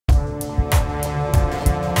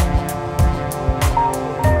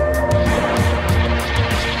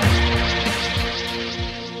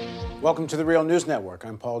Welcome to the Real News Network.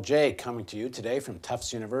 I'm Paul Jay, coming to you today from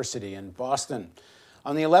Tufts University in Boston.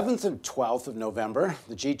 On the 11th and 12th of November,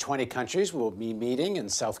 the G20 countries will be meeting in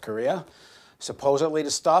South Korea, supposedly to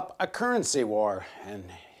stop a currency war. And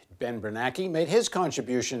Ben Bernanke made his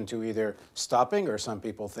contribution to either stopping, or some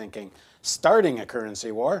people thinking, starting a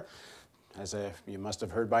currency war. As you must have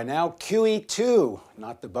heard by now, QE2,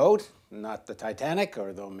 not the boat, not the Titanic,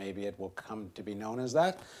 although maybe it will come to be known as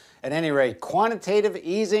that. At any rate, quantitative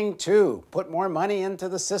easing too, put more money into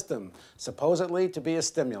the system, supposedly to be a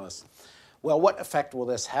stimulus. Well, what effect will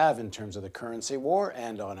this have in terms of the currency war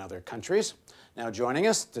and on other countries? Now joining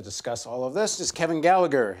us to discuss all of this is Kevin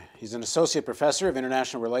Gallagher. He's an associate professor of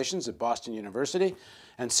international relations at Boston University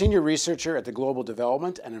and senior researcher at the Global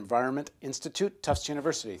Development and Environment Institute, Tufts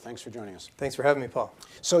University. Thanks for joining us. Thanks for having me, Paul.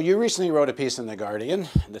 So you recently wrote a piece in The Guardian.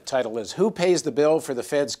 The title is, "Who Pays the Bill for the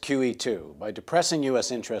Fed's QE2? By depressing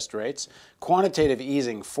U.S. interest rates, quantitative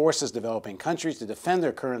easing forces developing countries to defend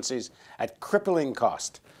their currencies at crippling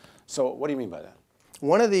cost." So what do you mean by that?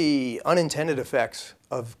 One of the unintended effects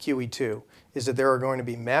of QE2 is that there are going to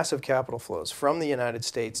be massive capital flows from the United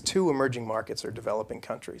States to emerging markets or developing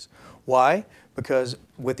countries. Why? Because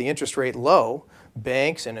with the interest rate low,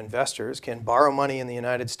 banks and investors can borrow money in the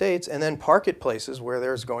United States and then park it places where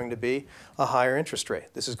there's going to be a higher interest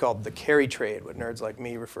rate. This is called the carry trade, what nerds like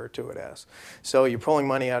me refer to it as. So you're pulling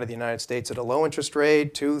money out of the United States at a low interest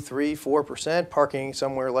rate, 2, 3, 4%, parking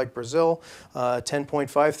somewhere like Brazil,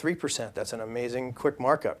 10.53%. That's an amazing quick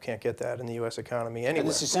markup. Can't get that in the U.S. economy anywhere. And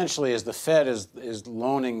this essentially is the Fed is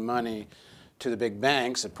loaning money to the big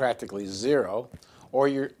banks at practically zero, or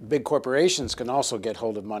your big corporations can also get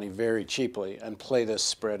hold of money very cheaply and play this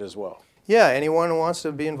spread as well. Yeah, anyone who wants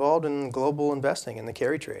to be involved in global investing in the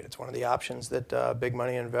carry trade. It's one of the options that big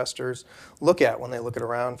money investors look at when they look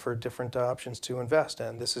around for different options to invest.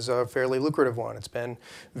 And this is a fairly lucrative one. It's been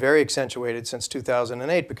very accentuated since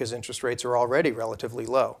 2008 because interest rates are already relatively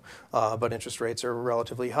low, but interest rates are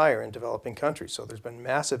relatively higher in developing countries. So there's been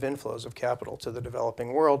massive inflows of capital to the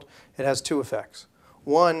developing world. It has two effects.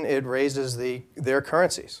 One, it raises their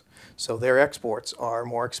currencies. So their exports are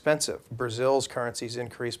more expensive. Brazil's currencies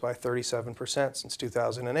increased by 37% since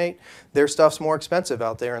 2008. Their stuff's more expensive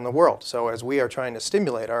out there in the world. So as we are trying to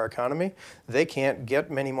stimulate our economy, they can't get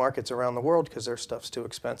many markets around the world because their stuff's too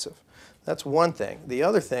expensive. That's one thing. The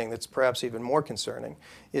other thing that's perhaps even more concerning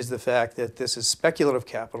is the fact that this is speculative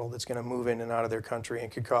capital that's going to move in and out of their country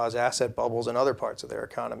and could cause asset bubbles in other parts of their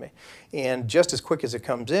economy. And just as quick as it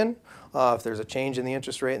comes in, if there's a change in the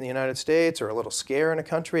interest rate in the United States or a little scare in a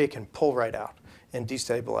country, it can pull right out and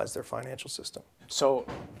destabilize their financial system. So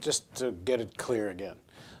just to get it clear again,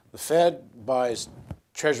 the Fed buys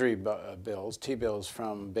treasury bills, T-bills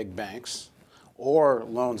from big banks, or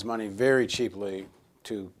loans money very cheaply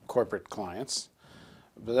to corporate clients,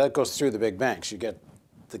 but that goes through the big banks. You get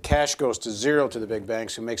the cash goes to zero to the big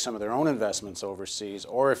banks who make some of their own investments overseas,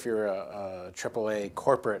 or if you're a AAA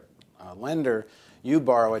corporate lender, you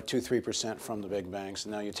borrow at 2-3% from the big banks.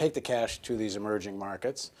 And now you take the cash to these emerging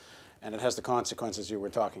markets, and it has the consequences you were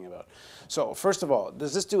talking about. So first of all,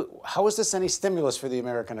 how is this any stimulus for the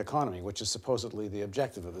American economy, which is supposedly the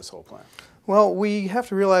objective of this whole plan? Well, we have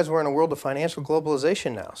to realize we're in a world of financial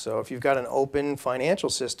globalization now. So if you've got an open financial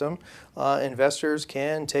system, investors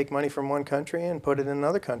can take money from one country and put it in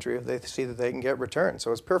another country if they see that they can get returns.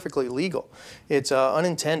 So it's perfectly legal. It's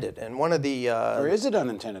unintended. And one of the... Or is it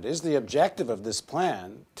unintended? Is the objective of this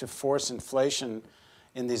plan to force inflation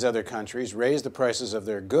in these other countries, raise the prices of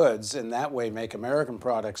their goods, and that way make American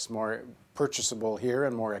products more purchasable here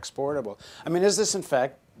and more exportable? I mean, is this in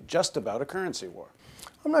fact just about a currency war?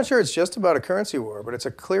 I'm not sure it's just about a currency war, but it's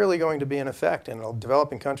clearly going to be an effect. And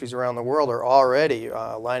developing countries around the world are already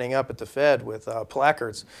lining up at the Fed with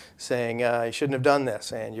placards saying, you shouldn't have done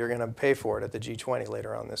this, and you're going to pay for it at the G20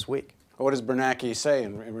 later on this week. What does Bernanke say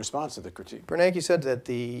in response to the critique? Bernanke said that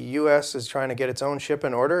the U.S. is trying to get its own ship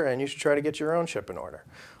in order, and you should try to get your own ship in order.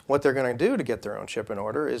 What they're going to do to get their own ship in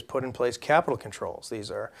order is put in place capital controls.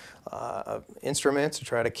 These are instruments to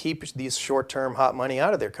try to keep these short-term hot money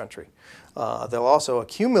out of their country. They'll also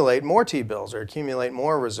accumulate more T-bills or accumulate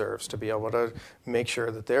more reserves to be able to make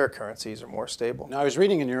sure that their currencies are more stable. Now, I was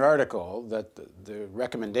reading in your article that the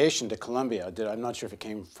recommendation to Colombia, I'm not sure if it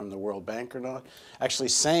came from the World Bank or not, actually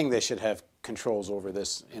saying they should have controls over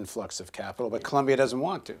this influx of capital, but Colombia doesn't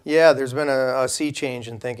want to. Yeah, there's been a sea change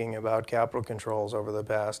in thinking about capital controls over the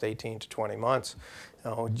past 18 to 20 months.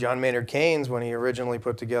 John Maynard Keynes, when he originally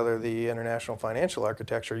put together the international financial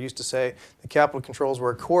architecture, used to say the capital controls were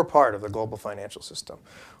a core part of the global financial system.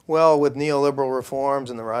 Well, with neoliberal reforms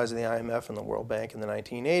and the rise of the IMF and the World Bank in the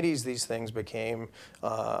 1980s, these things became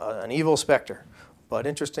an evil specter. But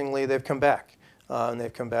interestingly, they've come back. And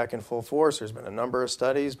they've come back in full force. There's been a number of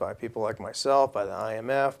studies by people like myself, by the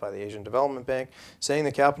IMF, by the Asian Development Bank, saying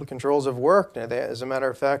the capital controls have worked. And as a matter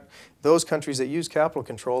of fact, those countries that use capital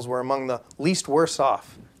controls were among the least worse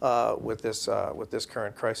off with this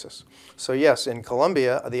current crisis. So yes, in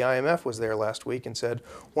Colombia, the IMF was there last week and said,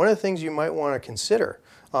 one of the things you might want to consider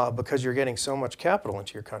because you're getting so much capital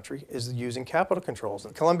into your country is using capital controls.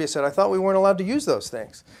 And Colombia said, I thought we weren't allowed to use those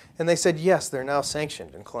things. And they said, yes, they're now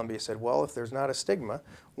sanctioned. And Colombia said, well, if there's not a stigma,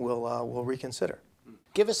 we'll reconsider.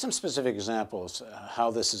 Give us some specific examples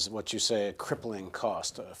how this is what you say a crippling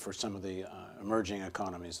cost for some of the emerging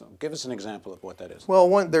economies. Give us an example of what that is.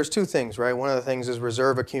 Well, there's two things, right? One of the things is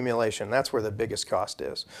reserve accumulation. That's where the biggest cost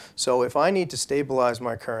is. So if I need to stabilize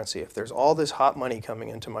my currency, if there's all this hot money coming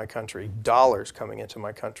into my country, dollars coming into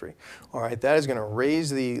my country, all right, that is going to raise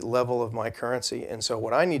the level of my currency. And so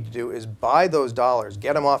what I need to do is buy those dollars,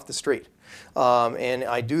 get them off the street. And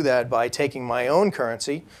I do that by taking my own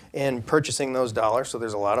currency and purchasing those dollars. So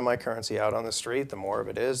there's a lot of my currency out on the street. The more of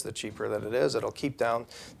it is, the cheaper that it is. It'll keep down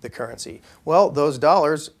the currency. Well, those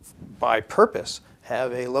dollars, by purpose,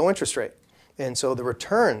 have a low interest rate. And so the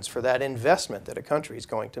returns for that investment that a country is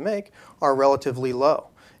going to make are relatively low.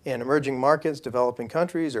 And emerging markets, developing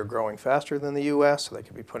countries, are growing faster than the U.S., so they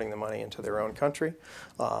could be putting the money into their own country.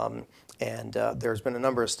 There's been a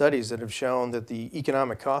number of studies that have shown that the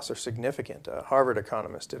economic costs are significant. A Harvard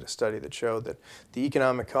economist did a study that showed that the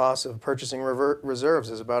economic cost of purchasing reserves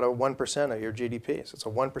is about 1% of your GDP. So it's a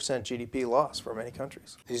 1% GDP loss for many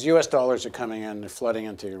countries. These U.S. dollars are coming in, they're flooding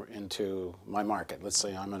into my market. Let's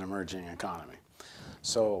say I'm an emerging economy.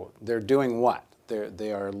 So they're doing what?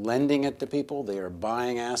 They are lending it to people. They are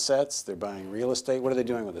buying assets. They're buying real estate. What are they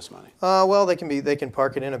doing with this money? Well, they can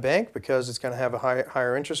park it in a bank because it's going to have a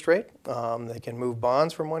higher interest rate. They can move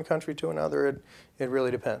bonds from one country to another. It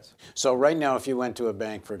really depends. So right now, if you went to a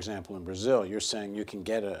bank, for example, in Brazil, you're saying you can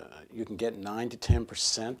get 9 to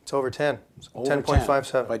 10%. It's over 10. Over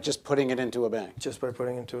 10.57 by just putting it into a bank. Just by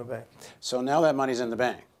putting it into a bank. So now that money's in the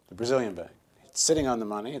bank, the Brazilian bank. It's sitting on the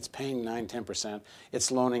money. It's paying 9, 10%.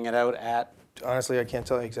 It's loaning it out at. Honestly, I can't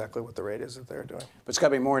tell you exactly what the rate is that they're doing. But it's got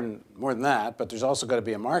to be more than that, but there's also got to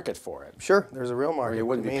be a market for it. Sure, there's a real market. Or you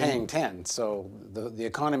wouldn't be paying 10. So the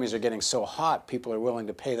economies are getting so hot, people are willing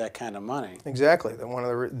to pay that kind of money. Exactly.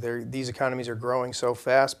 These economies are growing so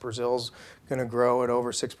fast. Brazil's going to grow at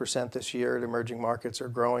over 6% this year. The emerging markets are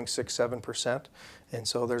growing 6-7%. And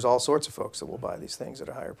so there's all sorts of folks that will buy these things at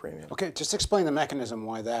a higher premium. Okay, just explain the mechanism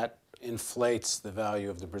why that inflates the value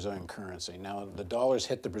of the Brazilian currency. Now, the dollars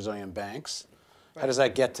hit the Brazilian banks. How does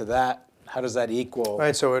that get to that? How does that equal?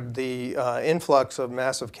 Right, so the influx of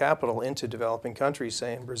massive capital into developing countries,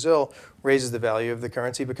 say in Brazil, raises the value of the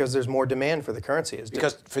currency because there's more demand for the currency.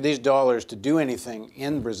 Because for these dollars to do anything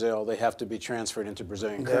in Brazil, they have to be transferred into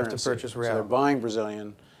Brazilian currency. They have to purchase real. So they're buying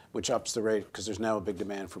Brazilian, which ups the rate because there's now a big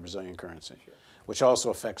demand for Brazilian currency, which also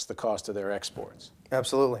affects the cost of their exports.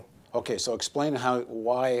 Absolutely. Okay, so explain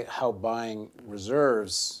how buying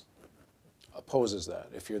reserves opposes that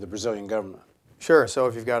if you're the Brazilian government. Sure. So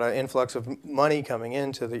if you've got an influx of money coming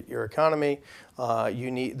into your economy,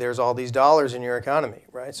 there's all these dollars in your economy,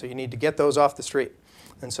 right? So you need to get those off the street.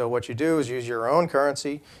 And so what you do is use your own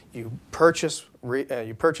currency. You purchase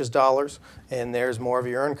dollars, and there's more of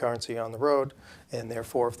your own currency on the road. And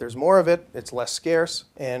therefore, if there's more of it, it's less scarce,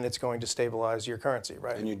 and it's going to stabilize your currency,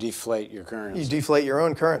 right? And you deflate your currency. You deflate your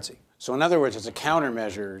own currency. So in other words, it's a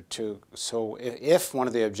countermeasure to. So if one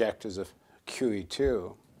of the objectives of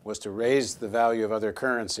QE2 was to raise the value of other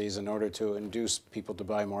currencies in order to induce people to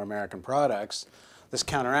buy more American products, this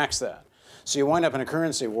counteracts that. So you wind up in a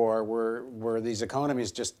currency war where these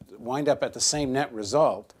economies just wind up at the same net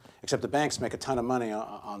result, except the banks make a ton of money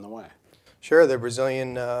on the way. Sure, the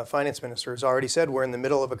Brazilian finance minister has already said we're in the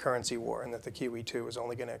middle of a currency war and that the QE2 is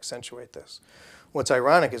only going to accentuate this. What's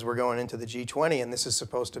ironic is we're going into the G20, and this is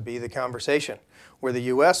supposed to be the conversation, where the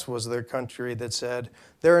U.S. was the country that said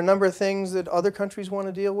there are a number of things that other countries want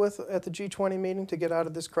to deal with at the G20 meeting to get out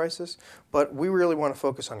of this crisis, but we really want to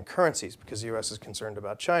focus on currencies because the U.S. is concerned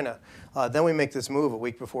about China. Then we make this move a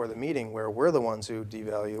week before the meeting where we're the ones who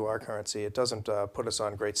devalue our currency. It doesn't put us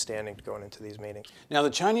on great standing going into these meetings. Now, the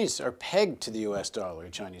Chinese are pegged to the U.S. dollar,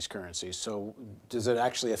 Chinese currency, so does it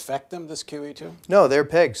actually affect them, this QE2? No, they're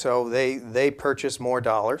pegged, so they purchase more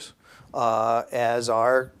dollars as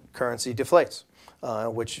our currency deflates.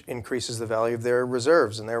 which increases the value of their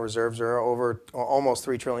reserves, and their reserves are over almost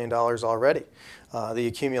 $3 trillion already. The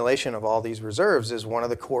accumulation of all these reserves is one of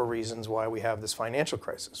the core reasons why we have this financial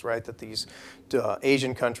crisis, right? That these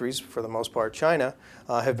Asian countries, for the most part China,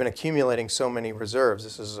 have been accumulating so many reserves.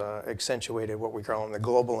 This has accentuated what we call the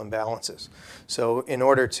global imbalances. So in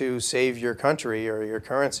order to save your country or your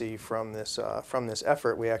currency from this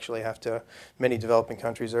effort, we actually have to, many developing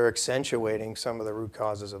countries are accentuating some of the root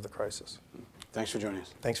causes of the crisis. Thanks for joining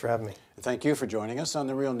us. Thanks for having me. Thank you for joining us on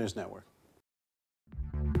the Real News Network.